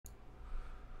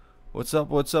What's up,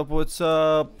 what's up, what's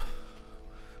up?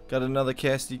 Got another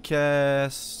casty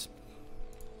cast.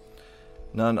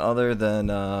 None other than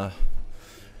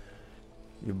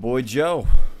your boy Joe,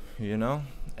 you know?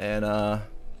 And I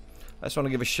just want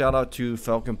to give a shout out to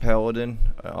Falcon Paladin,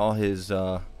 all his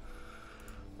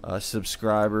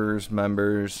subscribers,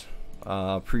 members.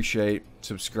 Appreciate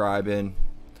subscribing.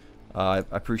 I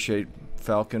appreciate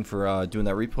Falcon for doing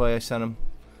that replay I sent him.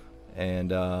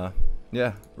 And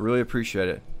yeah, really appreciate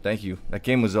it. Thank you. That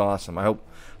game was awesome. I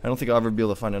don't think I'll ever be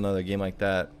able to find another game like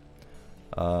that.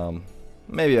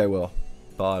 Maybe I will,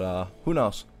 but who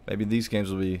knows? Maybe these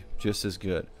games will be just as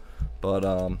good. But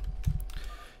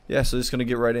yeah, so just gonna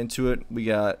get right into it. We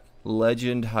got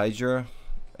Legend Hydra,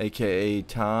 aka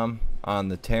Tom, on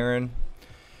the Terran.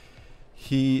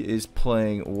 He is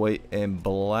playing White and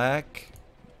Black,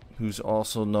 who's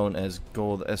also known as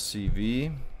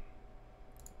GOLDSCV.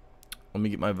 Let me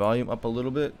get my volume up a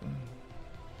little bit.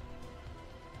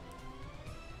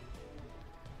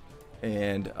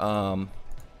 And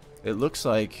it looks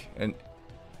like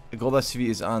GOLDSCV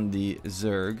is on the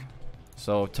Zerg,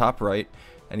 so top right,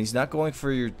 and he's not going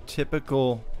for your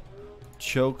typical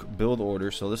choke build order,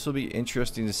 so this will be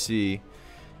interesting to see.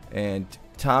 And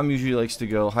Tom usually likes to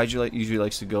go, Hydra usually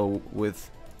likes to go with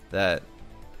that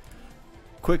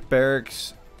quick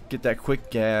barracks, get that quick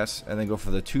gas, and then go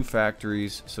for the 2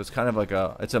 factories. So it's kind of like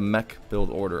it's a mech build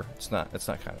order. It's not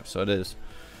kind of, so it is.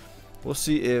 We'll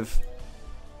see if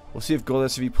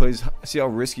GOLDSCV plays, see how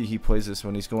risky he plays this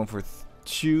when he's going for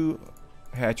 2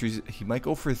 hatcheries. He might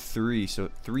go for 3, so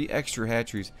 3 extra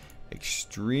hatcheries.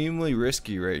 Extremely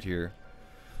risky right here.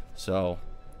 So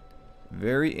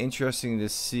very interesting to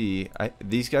see.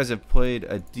 These guys have played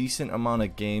a decent amount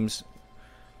of games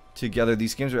together.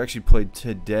 These games are actually played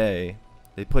today.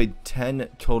 They played 10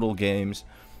 total games.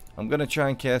 I'm gonna try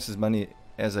and cast as many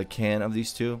as I can of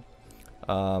these two,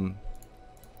 and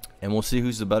we'll see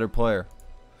who's the better player.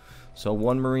 So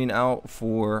 1 Marine out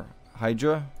for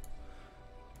Hydra.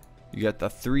 You got the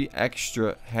 3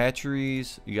 extra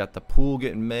hatcheries. You got the pool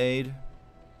getting made.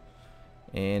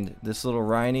 And this little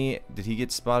Rhiny, did he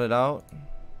get spotted out?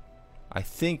 I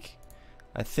think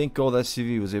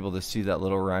GOLDSCV was able to see that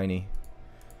little Rhiny.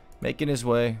 Making his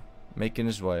way.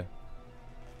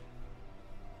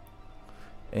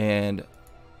 And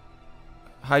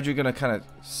Hydra gonna kind of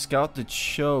scout the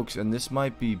chokes, and this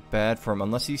might be bad for him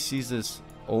unless he sees this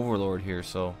Overlord here.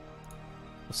 So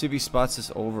we'll see if he spots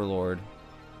this Overlord.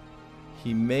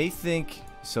 He may think,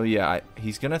 so yeah,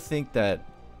 he's gonna think that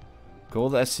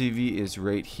GOLDSCV is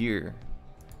right here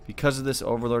because of this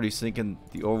Overlord. He's thinking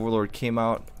the Overlord came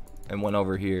out and went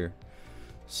over here,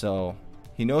 so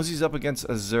he knows he's up against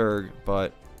a Zerg,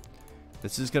 but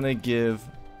this is gonna give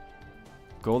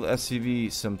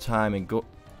GOLDSCV some time,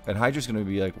 and Hydra's gonna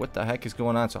be like, what the heck is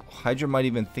going on? So Hydra might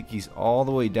even think he's all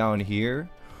the way down here,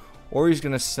 or he's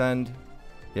gonna send,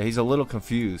 yeah, he's a little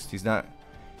confused. He's not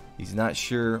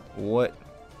sure what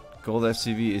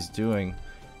GOLDSCV is doing.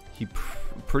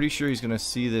 Pretty sure he's gonna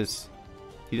see this.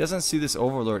 He doesn't see this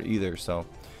Overlord either. So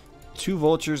 2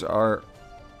 vultures are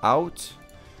out,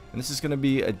 and this is gonna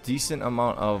be a decent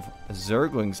amount of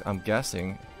Zerglings, I'm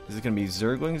guessing. Is it gonna be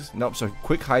Zerglings? Nope. So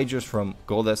quick Hydras from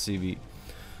GOLDSCV.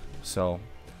 So,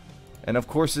 and of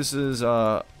course this is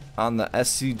on the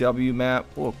SCW map.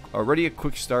 Oh, already a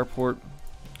quick starport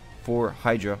for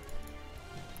Hydra.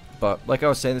 But like I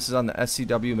was saying, this is on the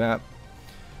SCW map.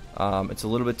 It's a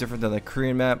little bit different than the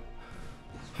Korean map.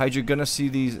 Hydra gonna see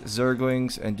these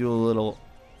Zerglings and do a little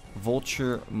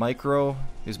vulture micro.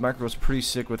 His micro is pretty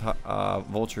sick with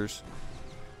vultures.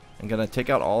 And gonna take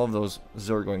out all of those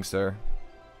Zerglings there.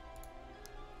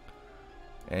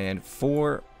 And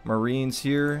 4 Marines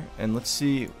here, and let's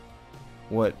see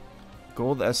what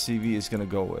GOLDSCV is gonna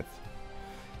go with.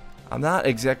 I'm not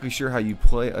exactly sure how you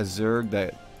play a Zerg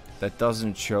that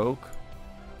doesn't choke.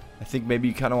 I think maybe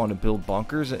you kind of want to build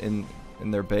bunkers in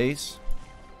their base.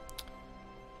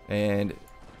 And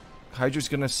Hydra's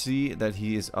gonna see that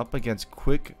he is up against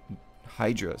quick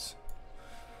Hydras.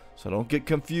 So don't get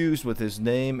confused with his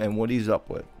name and what he's up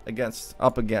against,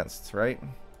 right?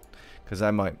 Because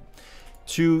I might.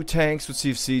 2 tanks. Let's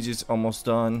see if Siege is almost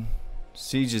done.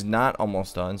 Siege is not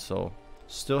almost done, so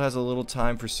still has a little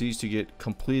time for Siege to get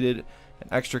completed. An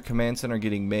extra command center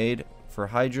getting made for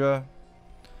Hydra.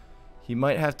 He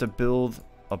might have to build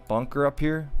a bunker up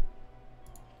here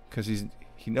because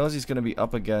he knows he's going to be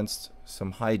up against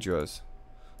some Hydras.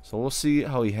 So we'll see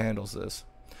how he handles this.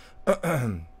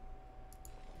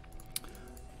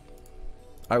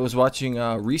 I was watching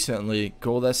recently,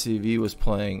 GOLDSCV was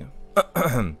playing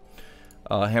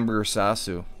Hamburger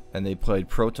Sasu, and they played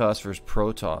Protoss versus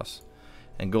Protoss,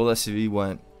 and GOLDSCV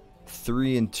went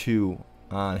 3-2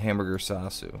 on Hamburger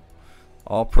Sasu.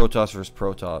 All Protoss versus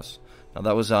Protoss. Now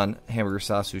that was on Hamburger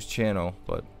Sasu's channel,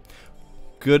 but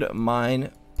good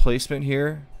mine placement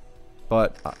here.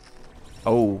 But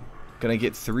oh, gonna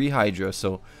get 3 Hydra.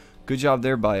 So good job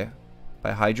there by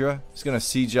Hydra. He's gonna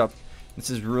siege up. This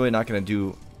is really not gonna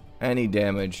do any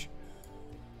damage.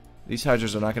 These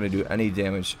Hydras are not gonna do any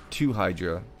damage to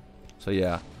Hydra. So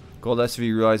yeah,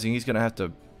 GOLDSCV realizing he's gonna have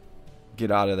to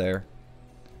get out of there,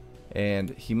 and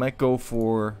he might go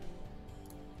for.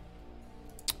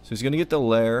 So he's gonna get the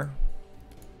lair,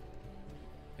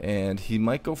 and he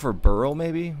might go for burrow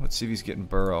maybe. Let's see if he's getting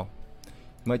burrow.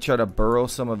 He might try to burrow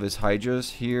some of his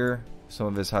Hydras here, some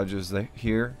of his Hydras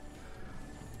here.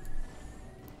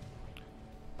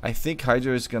 I think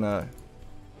Hydra is gonna.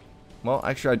 Well,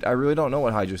 actually, I really don't know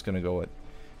what Hydra's gonna go with.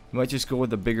 He might just go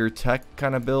with a bigger tech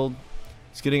kind of build.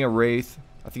 He's getting a Wraith.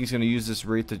 I think he's gonna use this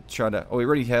Wraith to try to. Oh, he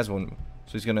already has one,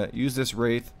 so he's gonna use this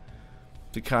Wraith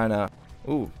to kind of.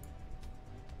 Ooh,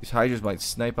 these Hydras might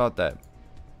snipe out that.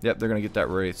 Yep, they're gonna get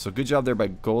that Wraith. So good job there by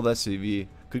GOLDSCV.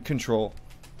 Good control.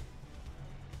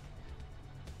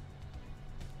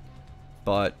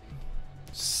 But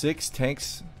 6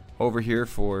 tanks over here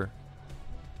for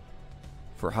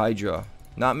Hydra.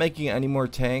 Not making any more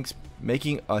tanks,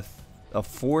 making a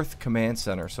 4th command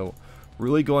center. So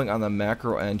really going on the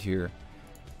macro end here.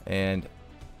 And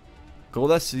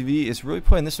GOLDSCV is really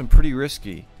playing this one pretty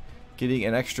risky. Getting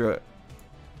an extra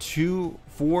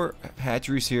 4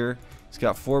 hatcheries here. He's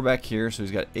got 4 back here, so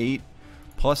he's got 8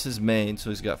 plus his main,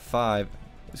 so he's got 5.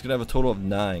 He's gonna have a total of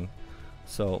 9.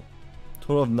 So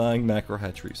total of 9 macro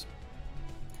hatcheries.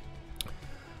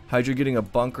 Hydra getting a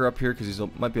bunker up here because he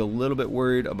might be a little bit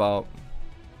worried about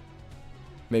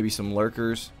maybe some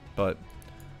lurkers, but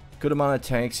good amount of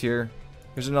tanks here.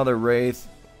 Here's another Wraith.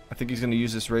 I think he's going to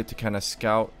use this Wraith to kind of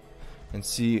scout and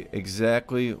see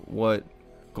exactly what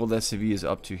GOLDSCV is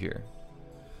up to here.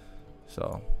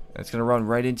 So it's going to run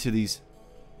right into these.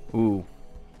 Ooh,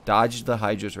 dodged the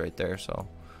Hydras right there. So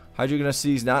Hydra going to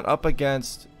see he's not up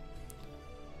against.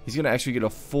 He's going to actually get a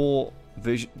full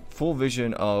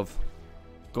vision of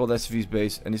GOLDSCV's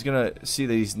base, and he's going to see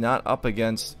that he's not up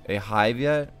against a hive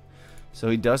yet. So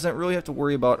he doesn't really have to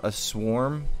worry about a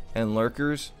swarm and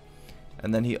lurkers,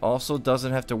 and then he also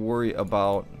doesn't have to worry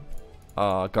about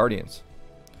guardians.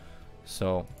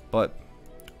 So, but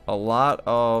a lot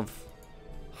of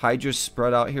Hydras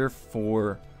spread out here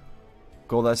for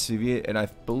GOLDSCV, and I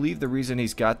believe the reason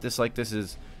he's got this like this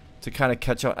is to kind of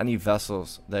catch out any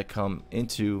vessels that come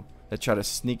into, that try to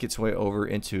sneak its way over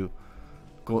into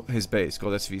his base,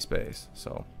 GOLDSCV's base.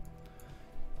 So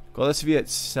GOLDSCV at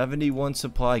 71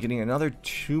 supply, getting another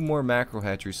 2 more macro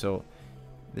hatcheries. So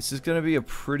this is going to be a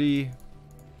pretty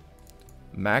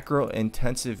macro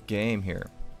intensive game here.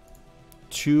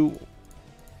 2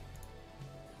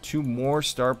 more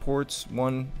starports.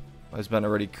 One has been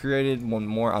already created, 1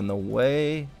 more on the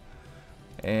way,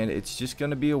 and it's just going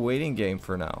to be a waiting game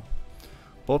for now.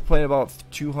 Both playing about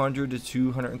 200 to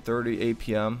 230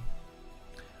 APM.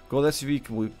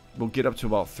 GOLDSCV will get up to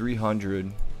about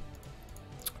 300.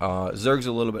 Zerg's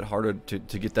a little bit harder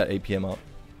to get that APM up.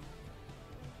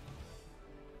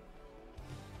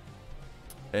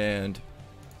 And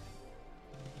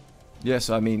yes,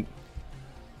 I mean,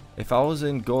 if I was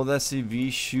in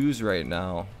GOLDSCV shoes right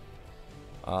now,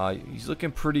 he's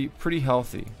looking pretty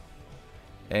healthy.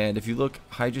 And if you look,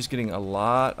 Hydra's getting a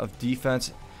lot of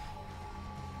defense.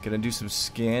 Gonna do some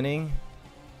scanning.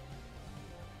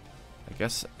 I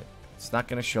guess it's not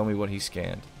gonna show me what he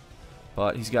scanned.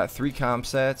 But he's got 3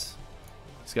 comsats.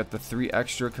 He's got the 3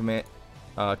 extra command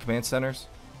centers.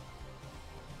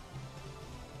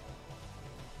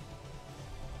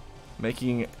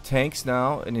 Making tanks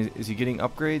now, and is he getting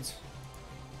upgrades?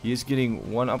 He is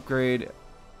getting 1 upgrade.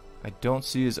 I don't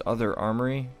see his other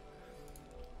armory.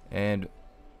 And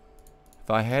if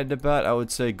I had to bet, I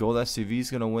would say GOLDSCV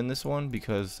is going to win this one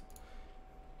because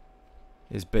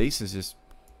his base is just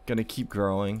going to keep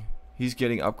growing. He's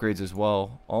getting upgrades as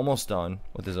well. Almost done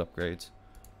with his upgrades.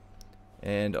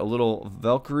 And a little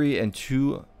Valkyrie and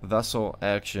 2 vessel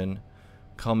action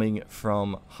coming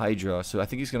from Hydra. So I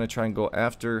think he's going to try and go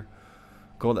after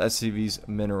GOLDSCV's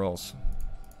minerals.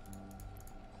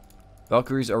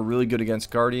 Valkyries are really good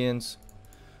against Guardians.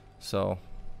 So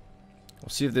we'll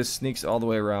see if this sneaks all the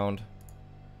way around.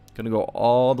 Gonna go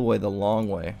all the way the long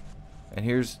way. And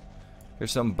here's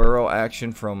some burrow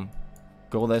action from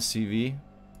GOLDSCV.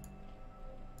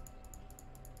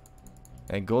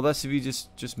 And GOLDSCV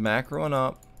just macroing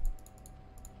up.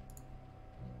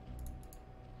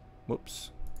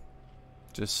 Whoops.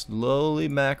 Just slowly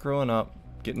macroing up.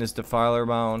 Getting his defiler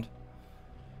bound.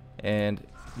 And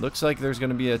looks like there's going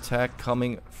to be an attack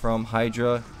coming from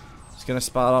Hydra. He's going to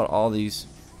spot out all these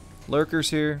lurkers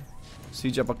here,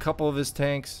 siege up a couple of his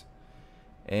tanks,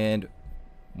 and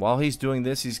while he's doing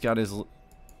this, he's got his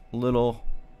little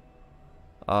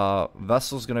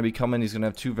vessel's going to be coming. He's going to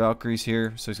have 2 Valkyries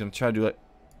here, so he's going to try to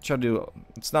do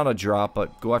it's not a drop,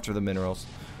 but go after the minerals.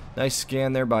 Nice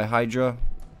scan there by Hydra.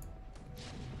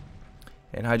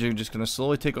 And Hydra just going to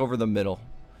slowly take over the middle.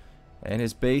 And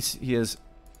his base, he has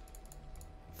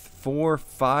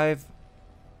 5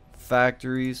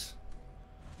 factories.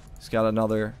 He's got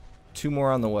another 2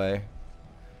 more on the way.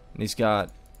 And he's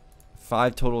got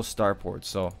 5 total starports.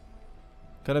 So,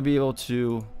 going to be able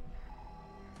to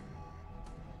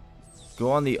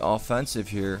go on the offensive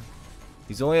here.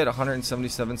 He's only at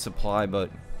 177 supply, but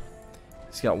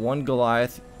he's got 1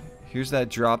 Goliath. Here's that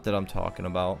drop that I'm talking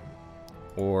about.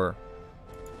 Or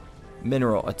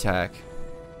mineral attack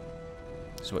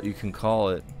is what you can call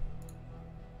it.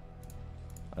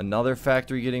 Another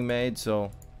factory getting made, so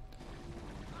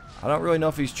I don't really know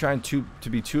if he's trying to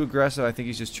be too aggressive. I think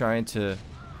he's just trying to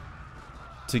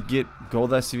get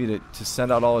GOLDSCV to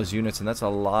send out all his units, and that's a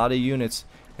lot of units.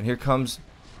 And here comes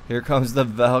the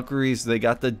Valkyries. They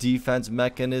got the defense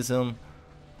mechanism,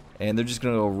 and they're just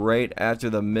gonna go right after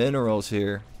the minerals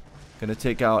here. Gonna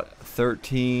take out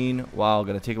 13. Wow,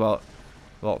 gonna take about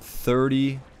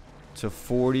 30 to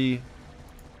 40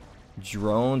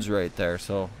 drones right there.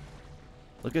 So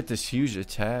look at this huge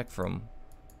attack from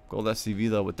GOLDSCV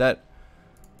though, with that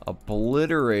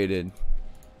obliterated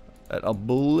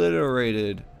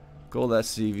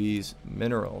GOLDSCV's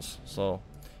minerals. So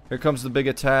here comes the big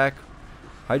attack.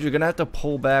 Hydra gonna have to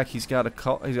pull back. He's got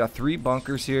 3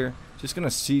 bunkers here. Just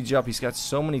gonna siege up. He's got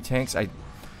so many tanks.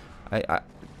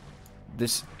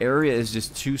 This area is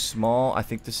just too small. I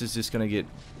think this is just gonna get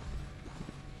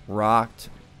rocked.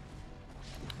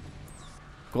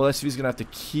 GOLDSCV is gonna have to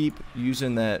keep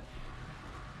using that.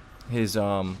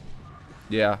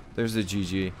 Yeah, there's the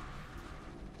GG.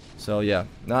 So yeah,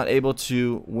 not able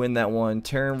to win that one.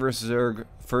 Terran versus Zerg.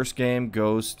 First game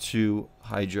goes to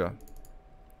Hydra.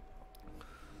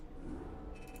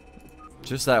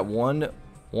 Just that one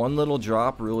little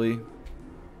drop really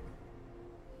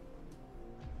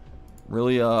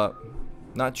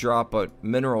not drop, but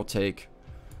mineral take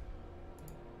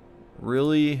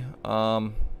really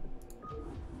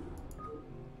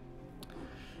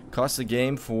cost the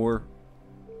game for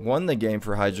won the game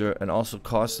for Hydra, and also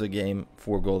cost the game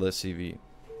for GOLDSCV.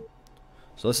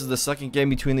 So this is the second game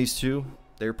between these two.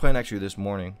 They were playing actually this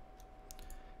morning,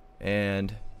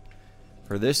 and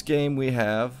for this game we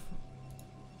have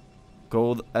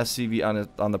GOLDSCV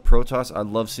on the Protoss. I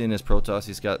love seeing his Protoss.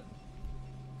 He's got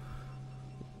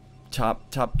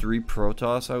top 3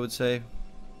 Protoss, I would say.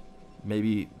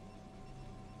 Maybe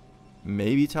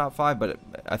top 5, but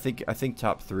I think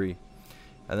top 3.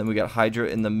 And then we got Hydra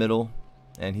in the middle,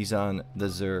 and he's on the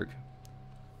Zerg.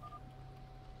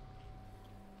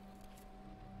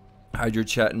 Hydra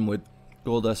chatting with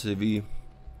GOLDSCV,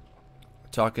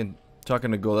 talking to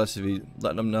GOLDSCV,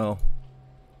 letting him know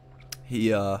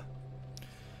he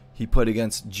played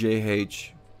against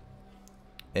JH,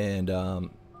 and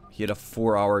he had a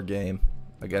 4-hour game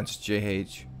against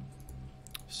JH.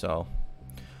 So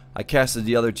I casted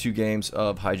the other 2 games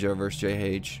of Hydra versus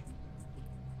JH,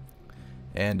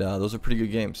 and those are pretty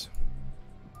good games.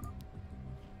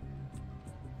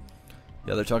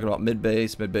 Yeah, they're talking about mid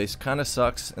base. Mid base kind of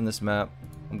sucks in this map.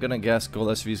 I'm gonna guess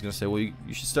GOLDSCV is gonna say, well, you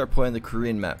should start playing the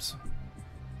Korean maps.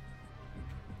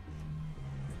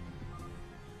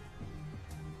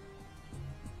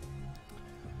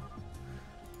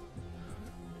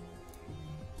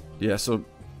 Yeah, so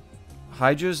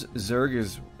Hydra's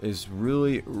Zerg is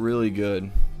really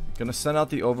good. Gonna send out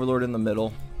the Overlord in the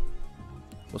middle.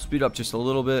 We'll speed up just a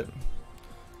little bit.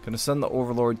 Gonna send the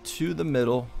Overlord to the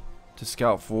middle to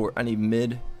scout for any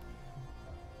mid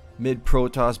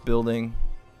Protoss building.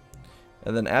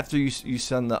 And then after you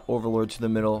send the Overlord to the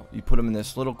middle, you put him in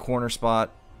this little corner spot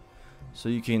so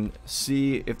you can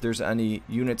see if there's any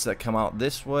units that come out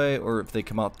this way or if they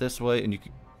come out this way, and you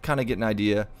can kind of get an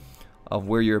idea of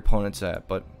where your opponent's at.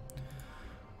 But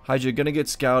Hydra gonna get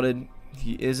scouted.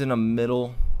 He is in a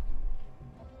middle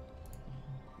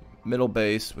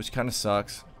base, which kind of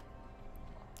sucks.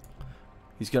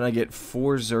 He's gonna get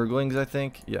 4 Zerglings, I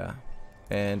think. Yeah,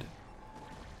 and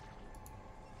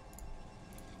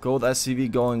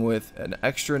GOLDSCV going with an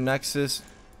extra Nexus,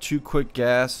 2 quick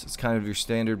gas. It's kind of your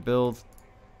standard build.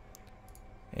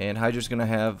 And Hydra's gonna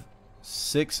have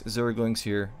 6 Zerglings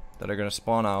here that are gonna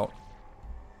spawn out.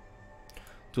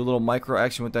 Do a little micro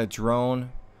action with that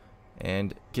drone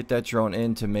and get that drone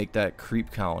in to make that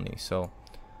creep colony. So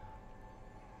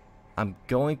I'm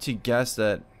going to guess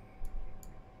that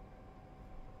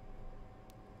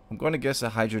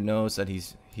Hydra knows that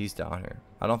he's down here.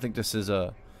 I don't think this is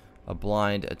a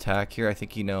blind attack here. I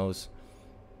think he knows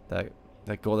that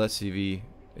GOLDSCV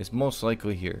is most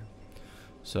likely here.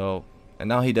 So, and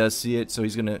now he does see it, so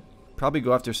he's gonna probably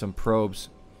go after some probes,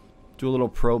 do a little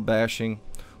probe bashing.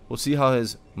 We'll see how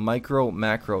his micro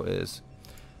macro is.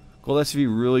 GOLDSCV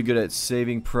really good at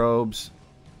saving probes,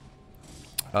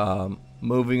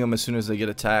 moving them as soon as they get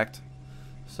attacked.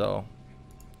 So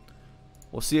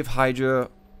we'll see if what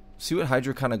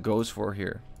Hydra kind of goes for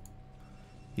here.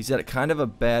 He's at kind of a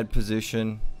bad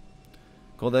position.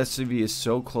 GOLDSCV is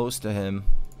so close to him,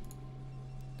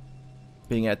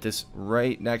 being at this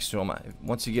right next to him.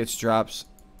 Once he gets drops,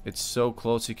 it's so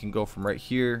close he can go from right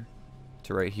here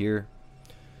to right here.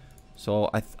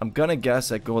 So I'm gonna guess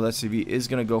that GOLDSCV is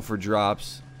gonna go for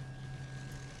drops,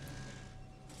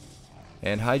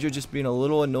 and Hydra just being a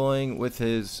little annoying with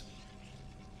his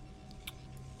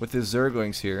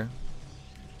Zerglings here,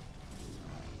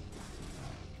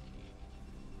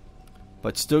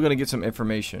 but still gonna get some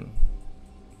information.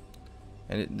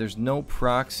 And there's no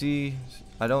proxy.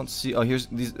 I don't see. Oh, here's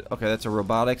these. Okay, that's a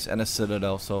robotics and a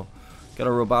citadel. So got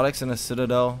a robotics and a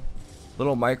citadel.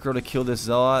 Little micro to kill this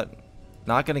zealot.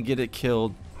 Not gonna get it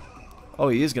killed. Oh,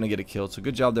 he is gonna get it killed. So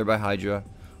good job there by Hydra.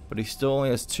 But he still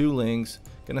only has 2 lings.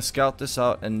 Gonna scout this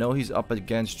out and know he's up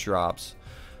against drops.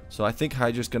 So I think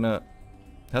Hydra's gonna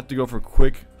have to go for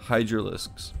quick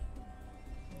Hydralisks.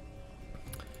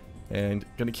 And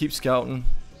gonna keep scouting.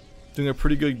 Doing a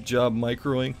pretty good job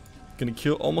microing. Gonna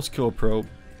almost kill a probe.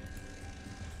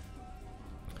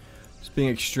 Just being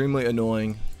extremely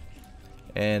annoying.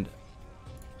 And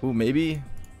ooh, maybe.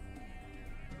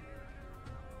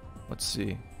 Let's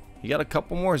see. He got a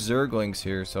couple more Zerglings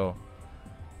here, so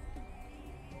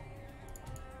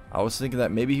I was thinking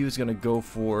that maybe he was gonna go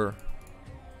for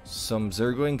some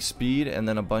Zergling speed and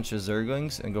then a bunch of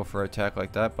Zerglings and go for an attack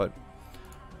like that, but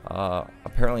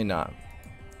apparently not.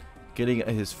 Getting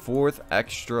his 4th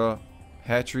extra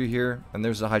hatchery here, and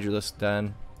there's the Hydralisk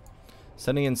den.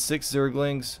 Sending in 6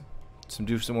 Zerglings,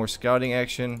 do some more scouting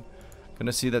action.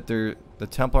 Gonna see that the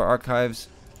Templar Archives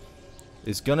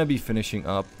is gonna be finishing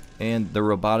up, and the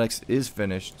robotics is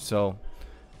finished. So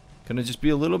gonna just be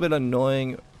a little bit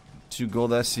annoying to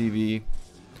GOLDSCV.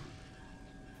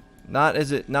 Not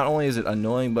only is it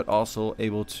annoying, but also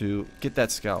able to get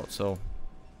that scout. So,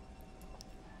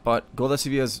 but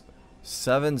GOLDSCV has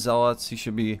 7 zealots. He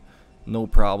should be no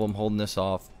problem holding this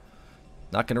off.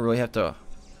 Not gonna really have to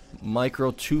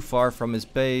micro too far from his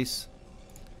base,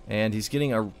 and he's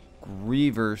getting a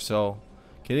Reaver. So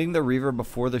getting the Reaver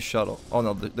before the shuttle. Oh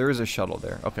no, there is a shuttle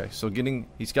there. Okay, so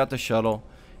he's got the shuttle,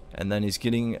 and then he's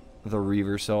getting the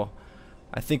Reaver. So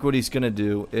I think what he's gonna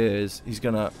do is he's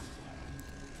gonna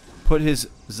put his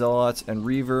zealots and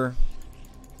Reaver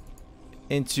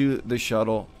into the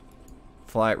shuttle,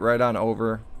 fly it right on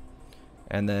over,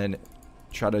 and then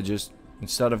try to just,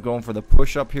 instead of going for the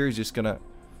push up here, he's just gonna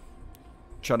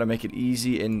try to make it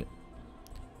easy and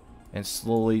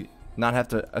slowly not have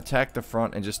to attack the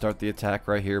front and just start the attack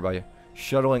right here by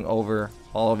shuttling over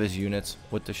all of his units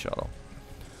with the shuttle.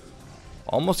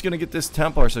 Almost gonna get this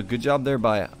Templar, so good job there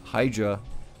by Hydra.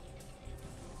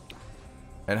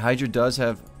 And Hydra does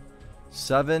have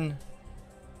 7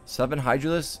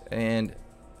 Hydralisks and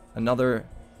another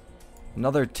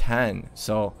 10.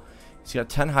 So he's got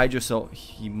 10 Hydra, so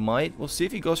we'll see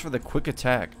if he goes for the quick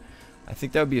attack. I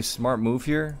think that would be a smart move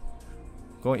here.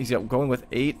 He's going with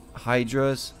 8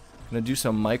 Hydras. Gonna do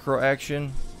some micro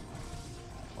action.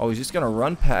 Oh, he's just gonna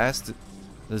run past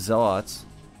the Zealots.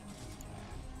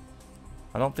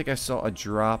 I don't think I saw a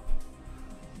drop.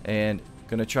 And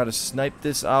gonna try to snipe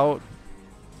this out.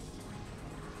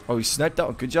 Oh, he sniped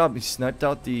out. Good job. He sniped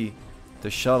out the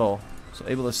shuttle. So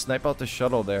able to snipe out the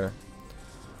shuttle there.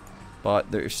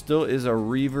 But there still is a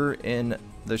Reaver in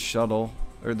the shuttle.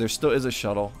 Or there still is a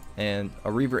shuttle and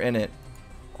a Reaver in it.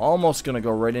 Almost gonna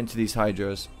go right into these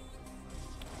Hydras.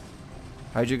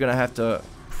 Hydra gonna have to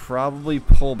probably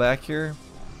pull back here.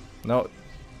 No.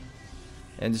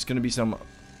 And just gonna be some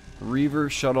Reaver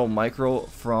shuttle micro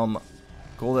from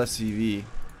GOLDSCV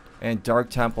and Dark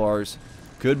Templars.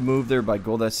 Good move there by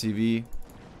GOLDSCV.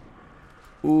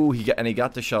 Ooh, he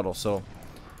got the shuttle, so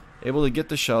able to get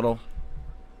the shuttle.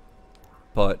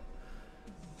 But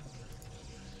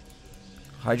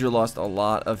Hydra lost a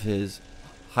lot of his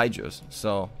Hydras,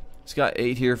 so he's got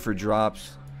 8 here for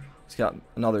drops. He's got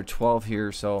another 12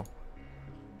 here, so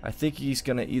I think he's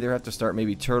gonna either have to start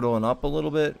maybe turtling up a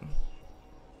little bit.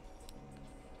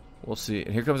 We'll see.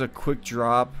 And here comes a quick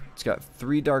drop. It's got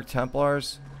 3 Dark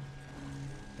Templars.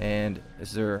 And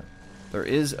is there there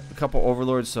is a couple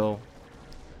overlords, so,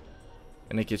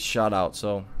 and it gets shot out.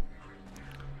 So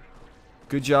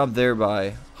good job there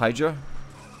by Hydra.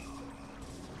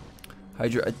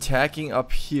 Hydra attacking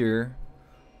up here,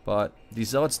 but these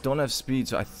zealots don't have speed,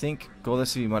 so I think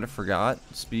GOLDSCV might have forgot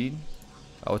speed.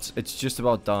 Oh, it's just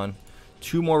about done.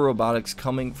 2 more robotics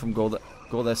coming from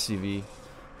GOLDSCV.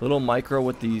 Little micro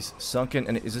with these sunken,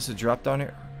 and is this a drop down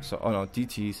here? So, oh no,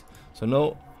 DTs.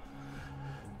 So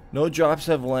no drops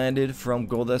have landed from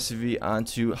GOLDSCV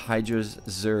onto Hydra's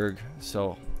Zerg.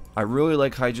 So I really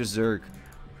like Hydra's Zerg,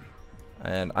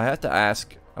 and I have to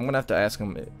ask. I'm gonna have to ask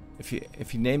him if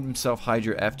he named himself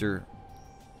Hydra after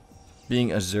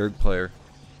being a Zerg player,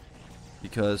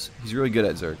 because he's really good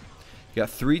at Zerg. You got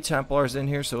 3 Templars in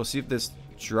here, so we'll see if this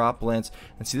drop lands.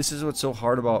 And see, this is what's so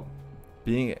hard about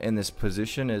being in this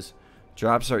position, is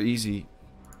drops are easy.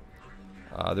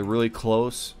 They're really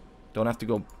close. Don't have to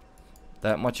go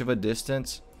that much of a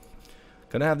distance.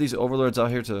 Gonna have these overlords out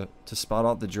here to spot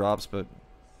out the drops, but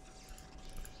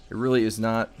it really is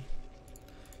not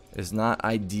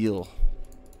ideal.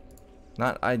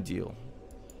 Not ideal.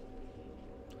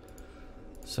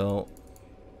 So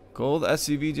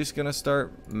GOLDSCV just gonna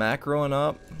start macroing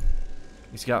up.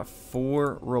 He's got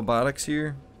 4 robotics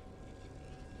here.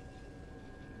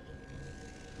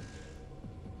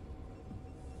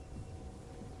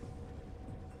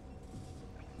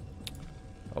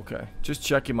 Okay, just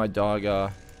checking my dog.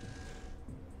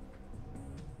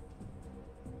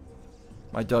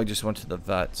 My dog just went to the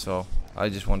vet, so I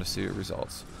just want to see the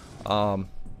results.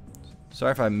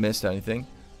 Sorry if I missed anything.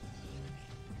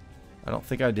 I don't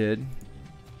think I did.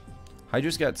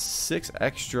 Hydra's got 6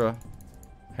 extra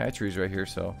hatcheries right here,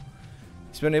 so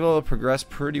he's been able to progress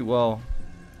pretty well.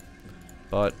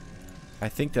 But I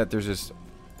think that there's just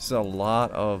a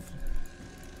lot of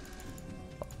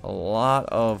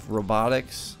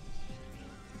robotics,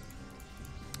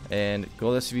 and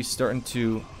GOLDSCV starting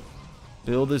to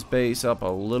build his base up a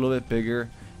little bit bigger,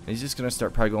 and he's just gonna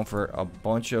start probably going for a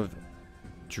bunch of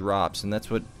drops, and that's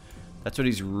what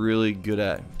he's really good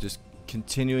at, just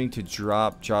continuing to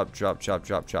drop. Get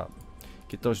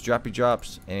those droppy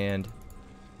drops and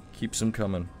keeps them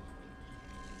coming.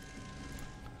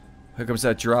 Here comes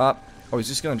that drop. Oh, he's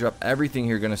just gonna drop everything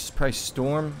here. Gonna probably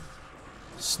storm.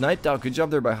 Sniped out. Good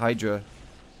job there by Hydra.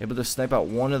 Able to snipe out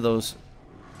one of those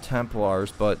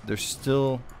Templars, but there's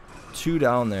still 2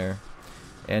 down there.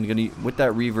 And gonna with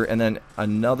that Reaver, and then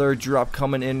another drop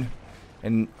coming in,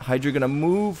 and Hydra gonna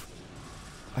move.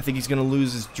 I think he's gonna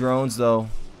lose his drones though.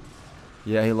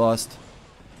 Yeah, he lost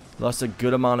a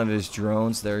good amount of his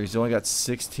drones there. He's only got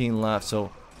 16 left.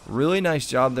 So really nice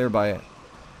job there by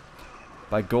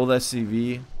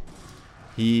GOLDSCV.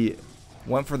 He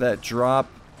went for that drop.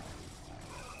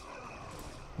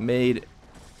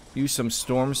 Used some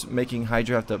storms, making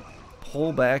Hydra have to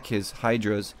pull back his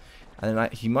Hydras, and then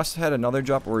he must have had another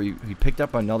drop, or he picked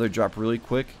up another drop really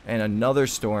quick, and another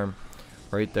storm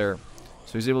right there.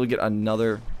 So he's able to get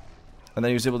another, and then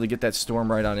he was able to get that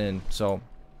storm right on in. So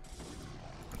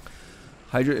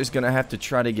Hydra is gonna have to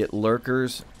try to get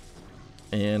lurkers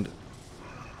and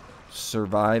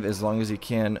survive as long as he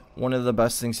can. One of the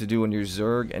best things to do when you're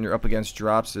Zerg and you're up against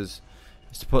drops is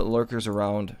to put lurkers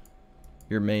around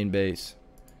your main base.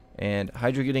 And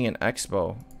Hydra getting an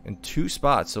Expo in 2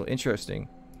 spots, so interesting.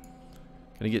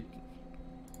 Gonna get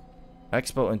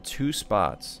Expo in 2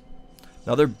 spots.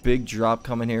 Another big drop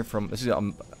coming here from, this is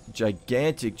a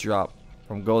gigantic drop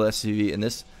from GOLDSCV, and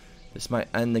this might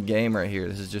end the game right here.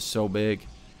 This is just so big.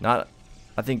 I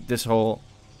think there's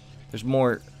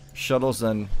more shuttles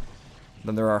than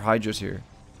there are Hydras here.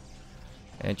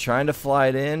 And trying to fly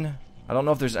it in. I don't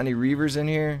know if there's any Reavers in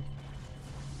here.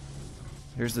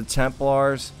 Here's the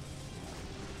Templars.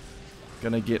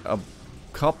 Gonna get a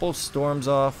couple storms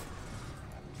off,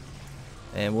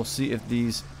 and we'll see if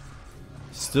these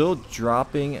still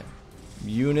dropping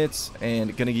units,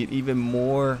 and gonna get even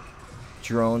more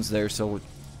drones there. So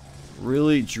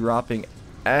really dropping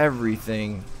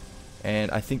everything, and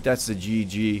I think that's the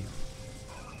GG.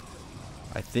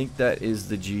 I think that is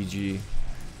the GG.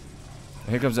 And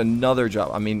here comes another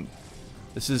drop. I mean,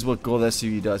 this is what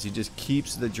GOLDSCV does. He just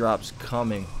keeps the drops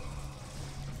coming.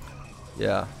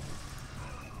 Yeah.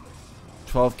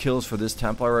 12 kills for this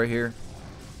Templar right here.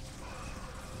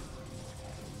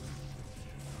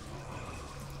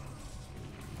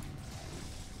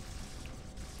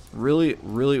 Really,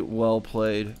 really well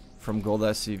played from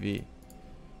GOLDSCV.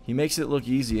 He makes it look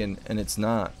easy, and it's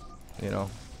not, you know.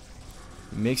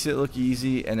 He makes it look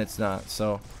easy, and it's not.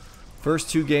 So, first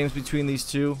 2 games between these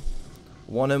two,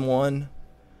 1-1.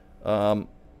 I'm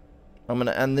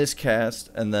gonna end this cast,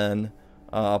 and then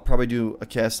I'll probably do a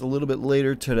cast a little bit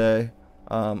later today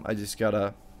I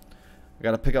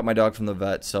gotta pick up my dog from the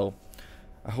vet. So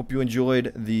I hope you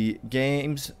enjoyed the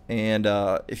games, and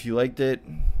if you liked it,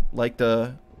 like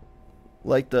the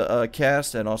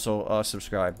cast, and also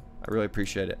subscribe. I really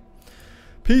appreciate it.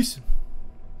 Peace.